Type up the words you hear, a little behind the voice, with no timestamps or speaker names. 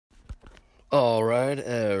All right,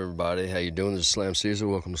 everybody, how you doing? This is Slam Caesar.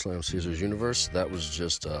 Welcome to Slam Caesar's Universe. That was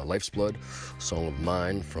just Life's Blood, a song of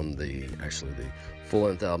mine from the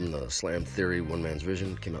full-length album, The Slam Theory, One Man's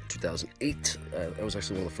Vision. Came out in 2008. That was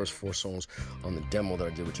actually one of the first 4 songs on the demo that I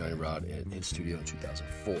did with Johnny Rod in his studio in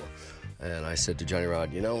 2004. And I said to Johnny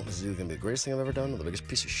Rod, this is either going to be the greatest thing I've ever done or the biggest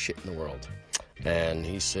piece of shit in the world. And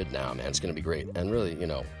he said, nah, man, it's going to be great. And really,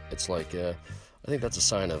 it's like, I think that's a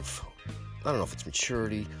sign of, I don't know if it's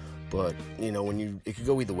maturity, but, it could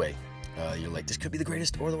go either way. You're like, this could be the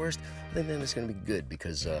greatest or the worst. I think then it's going to be good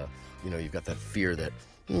because, you've got that fear that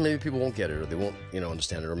maybe people won't get it or they won't,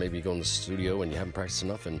 understand it. Or maybe you go in the studio and you haven't practiced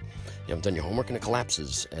enough and you haven't done your homework and it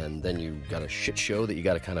collapses. And then you got a shit show that you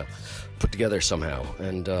got to kind of put together somehow.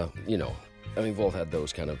 And, we've all had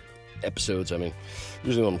those kind of episodes. Usually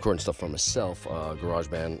when I'm recording stuff for myself,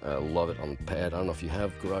 GarageBand, I love it on the pad. I don't know if you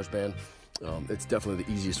have GarageBand. It's definitely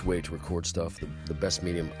the easiest way to record stuff, the best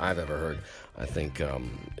medium I've ever heard. I think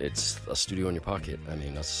it's a studio in your pocket. I'm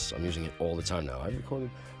using it all the time now. I've recorded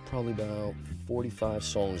probably about 45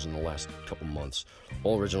 songs in the last couple months,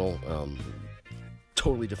 all original,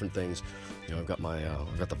 totally different things. I've got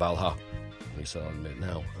the Valhalla. At least I'll admit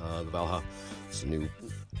now, the Valhalla. It's a new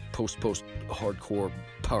post-hardcore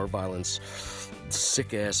power violence,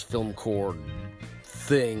 sick-ass filmcore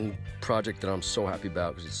thing project that I'm so happy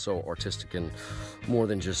about because it's so artistic and more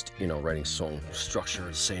than just writing song structure,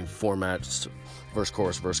 the same format, just verse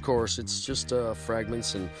chorus. It's just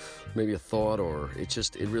fragments and maybe a thought, or it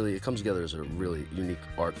comes together as a really unique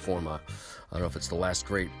art form. I don't know if it's the last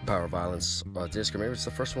great power violence disc, or maybe it's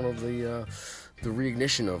the first one of the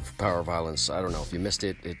reignition of power violence. I don't know if you missed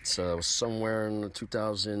it. It was somewhere in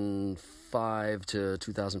 2005 to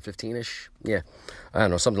 2015-ish. Yeah, I don't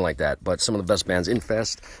know, something like that. But some of the best bands,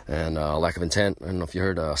 Infest and Lack of Intent. I don't know if you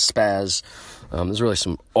heard Spaz. There's really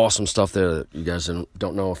some awesome stuff there that you guys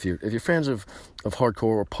don't know. If you're fans of hardcore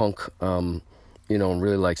or punk, and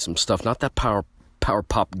really like some stuff, not that power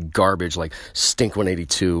pop garbage like Stink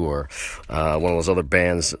 182 or one of those other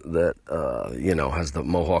bands that has the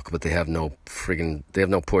mohawk but they have no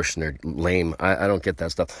push and they're lame. I don't get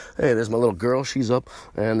that stuff. Hey, there's my little girl, she's up,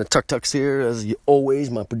 and the Tuk-Tuk's here as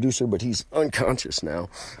always, my producer, but he's unconscious now.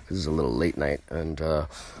 This is a little late night and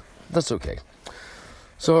that's okay.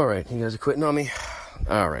 So alright, you guys are quitting on me?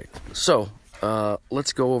 Alright, so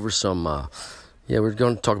let's go over some we're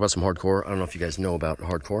going to talk about some hardcore. I don't know if you guys know about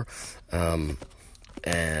hardcore.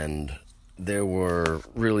 And there were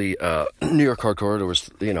really New York hardcore. There was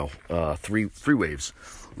three waves,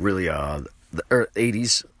 really. The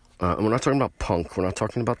 80s. And we're not talking about punk. We're not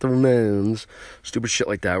talking about the Ramones, stupid shit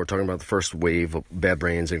like that. We're talking about the first wave of Bad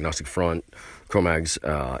Brains, Agnostic Front, Cro-Mags,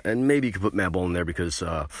 and maybe you could put Madball in there because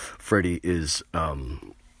Freddie is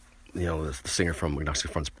the singer from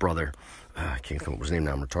Agnostic Front's brother. I can't come up with his name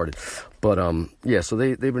now, I'm retarded. But, so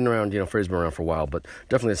they've been around, Freddie's been around for a while, but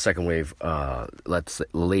definitely the second wave, let's say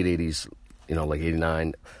late 80s, like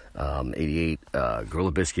 89, 88,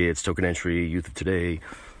 Gorilla Biscuits, Token Entry, Youth of Today,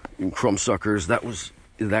 Crumbsuckers. That was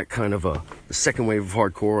that kind of the second wave of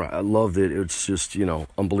hardcore. I loved it. It's just,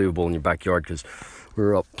 unbelievable in your backyard because we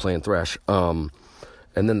were up playing thrash. And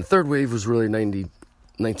then the third wave was really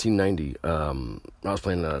 1990. I was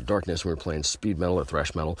playing Darkness, we were playing speed metal or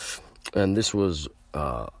thrash metal. And this was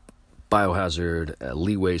Biohazard.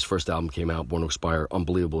 Leeway's first album came out, Born to Expire.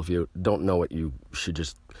 Unbelievable. If you don't know it, you should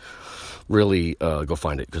just really go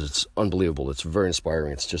find it because it's unbelievable. It's very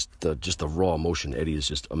inspiring. It's just the raw emotion. Eddie is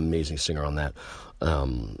just amazing singer on that.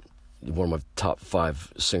 One of my top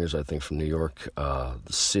 5 singers, I think, from New York.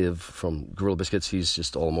 Siv from Gorilla Biscuits. He's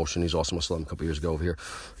just all emotion. He's awesome. I saw him a couple years ago over here.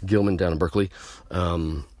 Gilman down in Berkeley.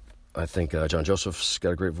 I think John Joseph's got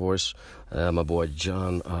a great voice. My boy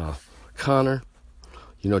John Connor.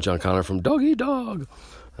 John Connor from Doggy Dog.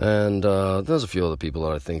 And there's a few other people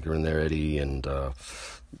that I think are in there. Eddie and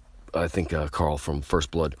I think Carl from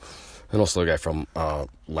First Blood. And also the guy from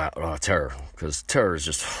Terror. Because Terror is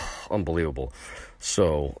just unbelievable.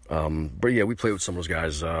 So, but yeah, we play with some of those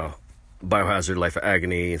guys. Biohazard, Life of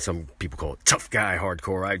Agony. And some people call it tough guy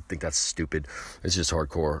hardcore. I think that's stupid. It's just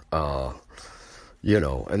hardcore.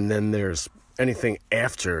 And then there's anything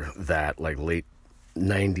after that, like late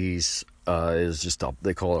 90s, is just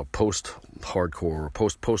they call it a post-hardcore,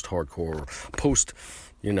 post-hardcore,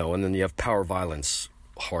 and then you have power violence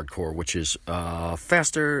hardcore, which is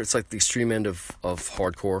faster. It's like the extreme end of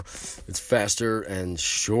hardcore. It's faster and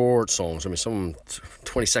short songs. Some of them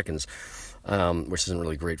 20 seconds, which isn't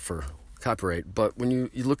really great for copyright. But when you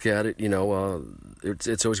look at it,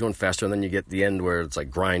 it's always going faster, and then you get the end where it's like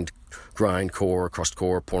grind core, crust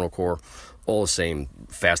core, porno core, all the same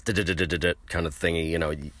fast kind of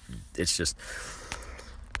thingy. It's just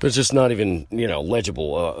It's just not even,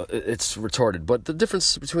 legible. It's retarded. But the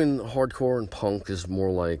difference between hardcore and punk is more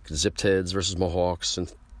like Zipped Heads versus Mohawks,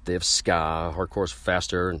 and they have ska. Hardcore is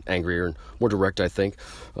faster and angrier and more direct, I think.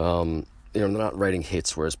 They're not writing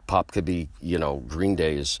hits, whereas pop could be, Green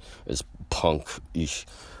Day is punk-ish.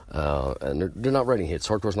 And they're not writing hits.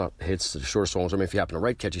 Hardcore's not hits, they're shorter songs. I mean, if you happen to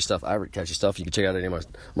write catchy stuff, I write catchy stuff. You can check out any of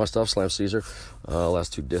my stuff, Slam Caesar.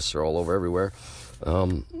 Last 2 discs are all over everywhere.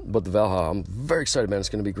 But the Valhalla, I'm very excited, man. It's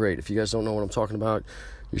going to be great. If you guys don't know what I'm talking about,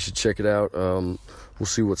 you should check it out. We'll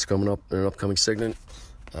see what's coming up in an upcoming segment.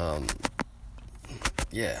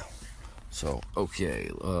 Yeah. So,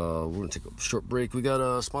 okay. We're going to take a short break. We got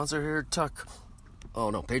a sponsor here, Tuck. Oh,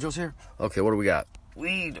 no, Pedro's here? Okay, what do we got?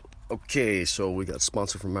 Weed. Okay, so we got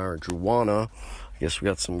sponsor from marijuana. I guess we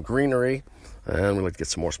got some greenery. And we'd like to get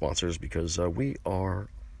some more sponsors because we are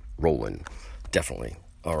rolling. Definitely.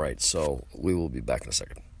 All right, so we will be back in a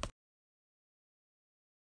second.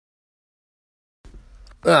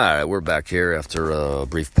 All right, we're back here after a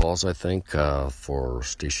brief pause, I think, for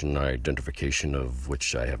station identification, of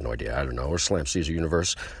which I have no idea. I don't know. Or Slam Caesar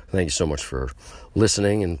Universe. Thank you so much for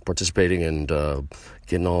listening and participating and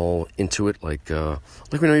getting all into it like we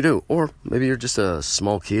know you do. Or maybe you're just a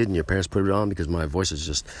small kid and your parents put it on because my voice is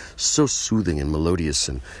just so soothing and melodious,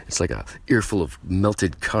 and it's like a earful of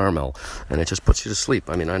melted caramel, and it just puts you to sleep.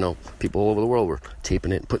 I mean, I know people all over the world were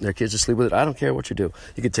taping it and putting their kids to sleep with it. I don't care what you do.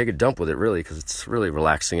 You could take a dump with it, really, because it's really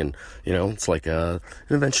relaxing, and, it's like an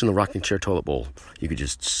invention of the rocking chair toilet bowl. You could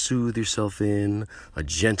just soothe yourself in, a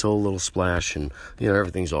gentle little splash, and,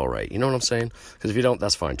 everything's all right. You know what I'm saying? Because if you don't,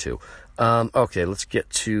 that's fine, too. Okay, let's get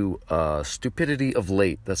to Stupidity of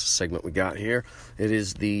Late. That's the segment we got here. It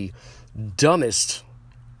is the dumbest,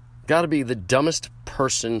 gotta be the dumbest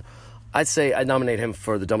person. I'd say I nominate him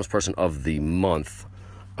for the dumbest person of the month.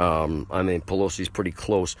 I mean, Pelosi's pretty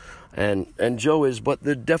close, and Joe is, but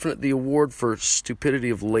the award for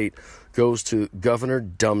Stupidity of Late goes to Governor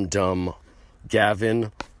Dum Dum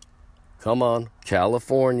Gavin. Come on,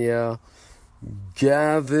 California.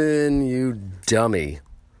 Gavin, you dummy.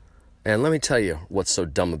 And let me tell you what's so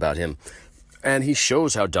dumb about him. And he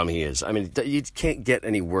shows how dumb he is. I mean, you can't get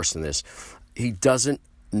any worse than this. He doesn't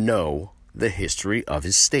know the history of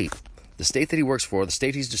his state. The state that he works for, the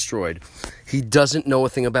state he's destroyed, he doesn't know a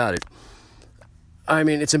thing about it. I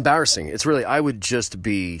mean, it's embarrassing. It's really, I would just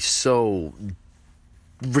be so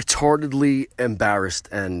retardedly embarrassed,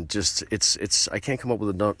 and just, it's I can't come up with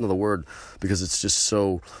another word because it's just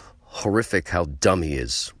so horrific how dumb he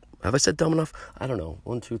is. Have I said dumb enough? I don't know.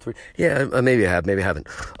 1, 2, 3. Yeah, maybe I have. Maybe I haven't.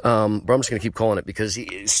 But I'm just going to keep calling it because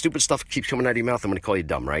stupid stuff keeps coming out of your mouth. I'm going to call you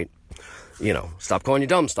dumb, right? Stop calling you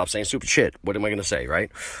dumb. Stop saying stupid shit. What am I going to say,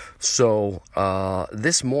 right? So,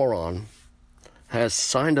 this moron has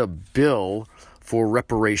signed a bill for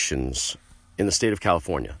reparations in the state of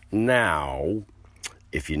California. Now,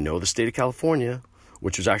 if you know the state of California,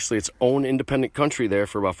 which was actually its own independent country there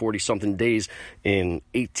for about 40-something days in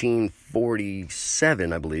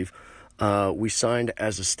 1847, I believe. We signed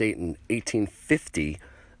as a state in 1850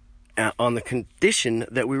 on the condition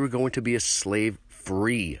that we were going to be a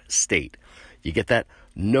slave-free state. You get that?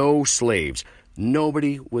 No slaves.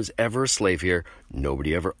 Nobody was ever a slave here.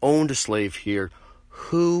 Nobody ever owned a slave here.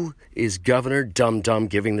 Who is Governor Dum Dum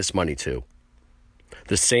giving this money to?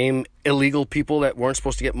 The same illegal people that weren't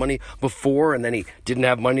supposed to get money before, and then he didn't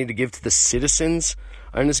have money to give to the citizens.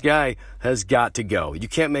 And this guy has got to go. You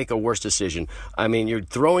can't make a worse decision. I mean, you're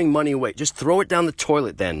throwing money away. Just throw it down the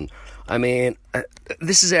toilet then. I mean,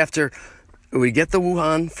 this is after we get the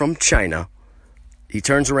Wuhan from China. He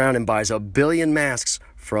turns around and buys 1 billion masks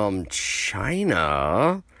from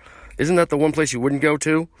China. Isn't that the one place you wouldn't go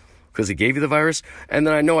to? Because he gave you the virus. And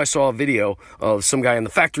then I know I saw a video of some guy in the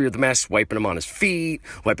factory of the masks wiping them on his feet,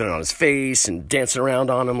 wiping it on his face, and dancing around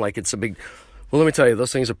on them like it's a big... Well, let me tell you,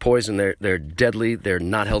 those things are poison. They're deadly. They're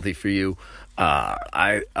not healthy for you.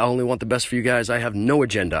 I only want the best for you guys. I have no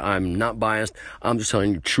agenda. I'm not biased. I'm just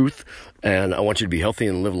telling you truth. And I want you to be healthy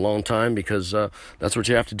and live a long time because that's what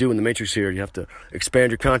you have to do in the Matrix here. You have to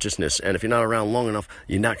expand your consciousness. And if you're not around long enough,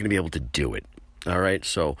 you're not going to be able to do it. All right,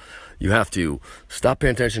 so you have to stop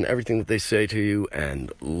paying attention to everything that they say to you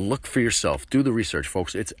and look for yourself. Do the research,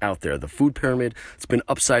 folks. It's out there. The food pyramid, it's been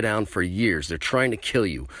upside down for years. They're trying to kill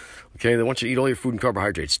you. Okay, they want you to eat all your food and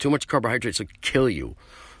carbohydrates. Too much carbohydrates will kill you.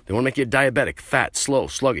 They want to make you diabetic, fat, slow,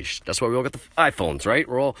 sluggish. That's why we all got the iPhones, right?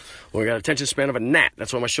 We got attention span of a gnat.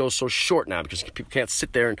 That's why my show is so short now, because people can't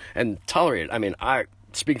sit there and tolerate it. I mean,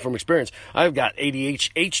 speaking from experience, I've got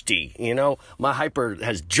ADHD, my hyper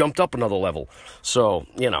has jumped up another level. So,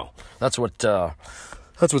 that's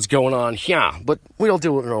what's going on here. But we all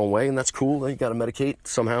do it in our own way, and that's cool. You got to medicate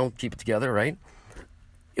somehow, keep it together, right?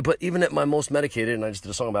 But even at my most medicated, and I just did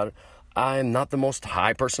a song about it, I'm not the most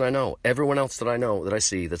high person I know. Everyone else that I know, that I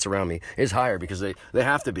see, that's around me, is higher because they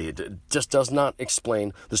have to be. It just does not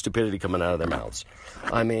explain the stupidity coming out of their mouths.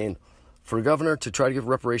 I mean, for a governor to try to give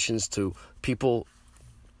reparations to people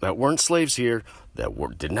that weren't slaves here,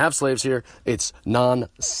 didn't have slaves here, it's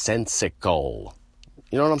nonsensical.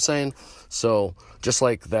 You know what I'm saying? So, just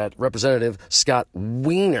like that Representative Scott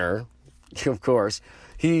Wiener, of course,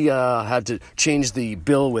 he had to change the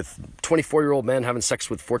bill with 24-year-old men having sex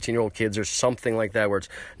with 14-year-old kids or something like that, where it's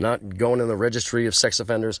not going in the registry of sex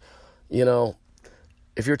offenders. You know,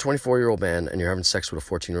 if you're a 24-year-old man and you're having sex with a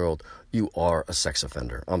 14-year-old, you are a sex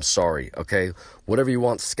offender. I'm sorry, okay? Whatever you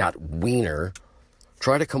want, Scott Wiener,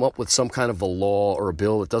 try to come up with some kind of a law or a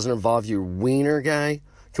bill that doesn't involve your wiener guy.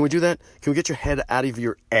 Can we do that? Can we get your head out of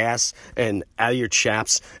your ass and out of your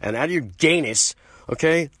chaps and out of your gayness,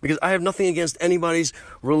 okay? Because I have nothing against anybody's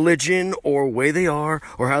religion or way they are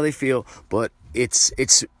or how they feel, but it's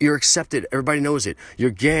you're accepted. Everybody knows it. You're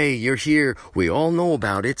gay. You're here. We all know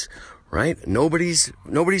about it, right? Nobody's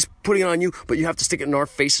putting it on you, but you have to stick it in our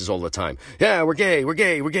faces all the time. Yeah, we're gay. We're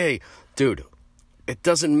gay. We're gay. Dude, it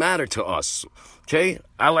doesn't matter to us. Okay?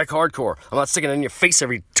 I like hardcore. I'm not sticking it in your face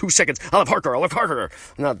every 2 seconds. I love hardcore. I love hardcore.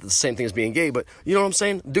 Not the same thing as being gay, but you know what I'm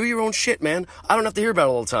saying? Do your own shit, man. I don't have to hear about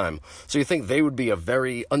it all the time. So you think they would be a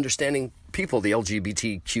very understanding people, the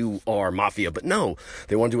LGBTQR mafia, but no.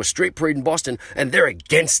 They want to do a straight parade in Boston, and they're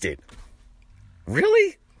against it.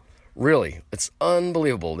 Really? Really. It's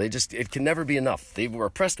unbelievable. It can never be enough. They were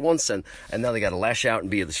oppressed once, and now they got to lash out and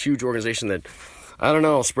be this huge organization that, I don't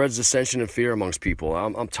know, spreads dissension and fear amongst people.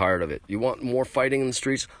 I'm tired of it. You want more fighting in the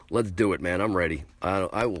streets? Let's do it, man. I'm ready.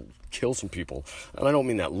 I will kill some people. And I don't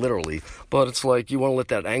mean that literally, but it's like you want to let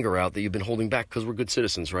that anger out that you've been holding back because we're good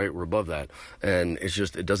citizens, right? We're above that. And it's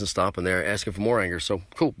just, it doesn't stop, and they're asking for more anger. So,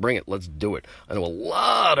 cool, bring it. Let's do it. I know a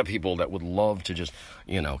lot of people that would love to just,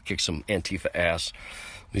 kick some Antifa ass.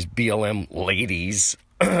 These BLM ladies.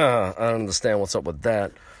 I don't understand what's up with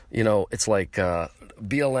that. It's like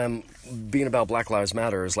BLM being about Black Lives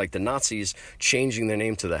Matter is like the Nazis changing their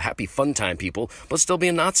name to the Happy Fun Time people, but still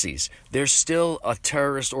being Nazis. They're still a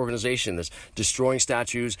terrorist organization that's destroying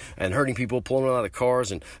statues and hurting people, pulling them out of the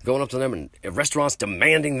cars and going up to them, and restaurants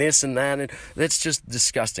demanding this and that. And that's just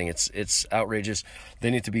disgusting. It's outrageous.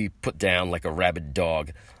 They need to be put down like a rabid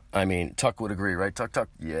dog. I mean, Tuck would agree, right? Tuck,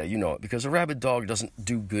 yeah, you know it. Because a rabid dog doesn't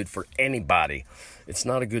do good for anybody. It's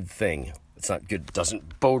not a good thing. It's not good.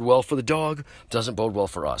 Doesn't bode well for the dog. Doesn't bode well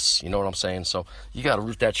for us. You know what I'm saying? So you got to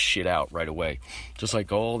root that shit out right away. Just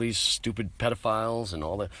like all these stupid pedophiles and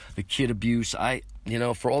all the kid abuse.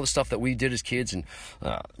 For all the stuff that we did as kids, and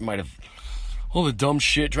might have all the dumb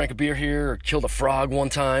shit, drank a beer here or killed a frog one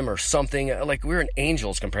time or something. Like, we're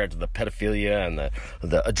angels compared to the pedophilia and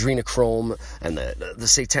the adrenochrome and the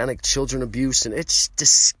satanic children abuse. And it's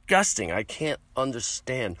disgusting. I can't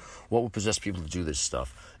understand what would possess people to do this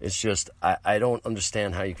stuff. It's just, I don't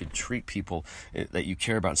understand how you could treat people that you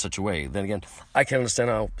care about in such a way. Then again, I can't understand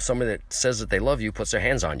how somebody that says that they love you puts their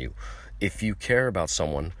hands on you. If you care about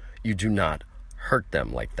someone, you do not hurt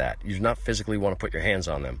them like that. You do not physically want to put your hands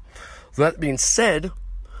on them. That being said,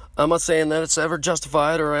 I'm not saying that it's ever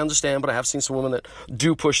justified or I understand, but I have seen some women that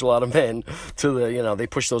do push a lot of men to they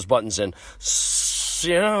push those buttons, and,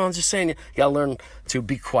 I'm just saying, you gotta learn to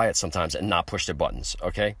be quiet sometimes and not push their buttons,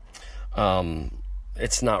 okay?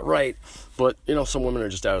 It's not right, but, some women are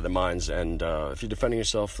just out of their minds, and if you're defending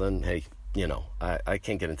yourself, then, hey, I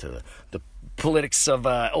can't get into the politics of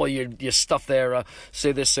your stuff there,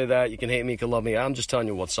 say this, say that, you can hate me, you can love me. I'm just telling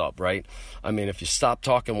you what's up, right? I mean, if you stop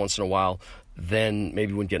talking once in a while, then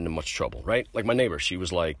maybe you wouldn't get into much trouble, right? Like my neighbor, she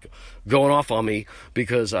was like going off on me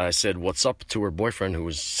because I said what's up to her boyfriend, who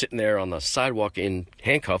was sitting there on the sidewalk in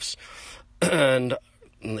handcuffs, and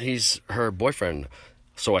he's her boyfriend.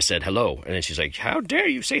 So I said hello, and then she's like, how dare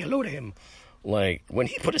you say hello to him? Like, when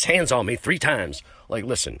he put his hands on me 3 times. Like,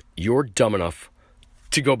 listen, you're dumb enough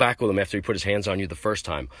to go back with him after he put his hands on you the first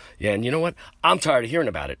time. Yeah, and you know what? I'm tired of hearing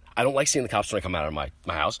about it. I don't like seeing the cops when I come out of my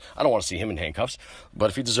house. I don't want to see him in handcuffs. But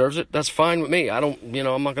if he deserves it, that's fine with me. I'm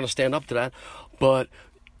not going to stand up to that. But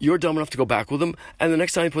you're dumb enough to go back with him, and the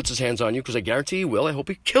next time he puts his hands on you, because I guarantee he will, I hope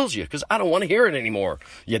he kills you, because I don't want to hear it anymore.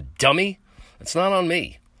 You dummy. It's not on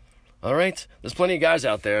me. All right? There's plenty of guys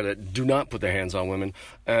out there that do not put their hands on women,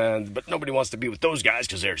 but nobody wants to be with those guys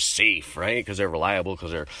because they're safe, right? Because they're reliable,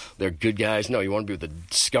 because they're good guys. No, you want to be with the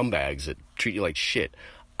scumbags that treat you like shit.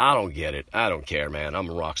 I don't get it. I don't care, man. I'm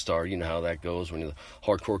a rock star. You know how that goes when you're the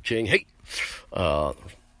hardcore king. Hey!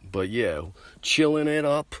 But yeah, chilling it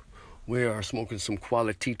up We are smoking some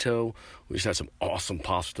Qualitito. We just had some awesome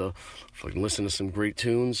pasta. If you can listen to some great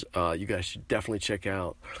tunes, you guys should definitely check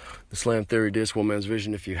out the Slam Theory disc, One Man's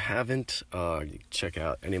Vision. If you haven't, you can check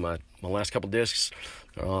out any of my last couple discs.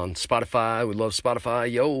 They're on Spotify. We love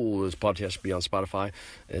Spotify. Yo, this podcast should be on Spotify.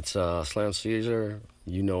 It's Slam Caesar.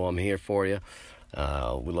 You know I'm here for you.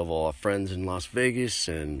 We love all our friends in Las Vegas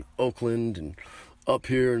and Oakland and up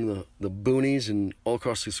here in the boonies and all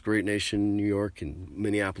across this great nation, New York and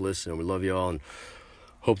Minneapolis, and we love you all and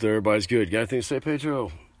hope that everybody's good. Got anything to say,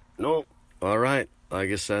 Pedro? No? All right. I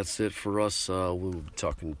guess that's it for us. We'll be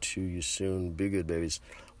talking to you soon. Be good, babies.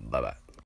 Bye-bye.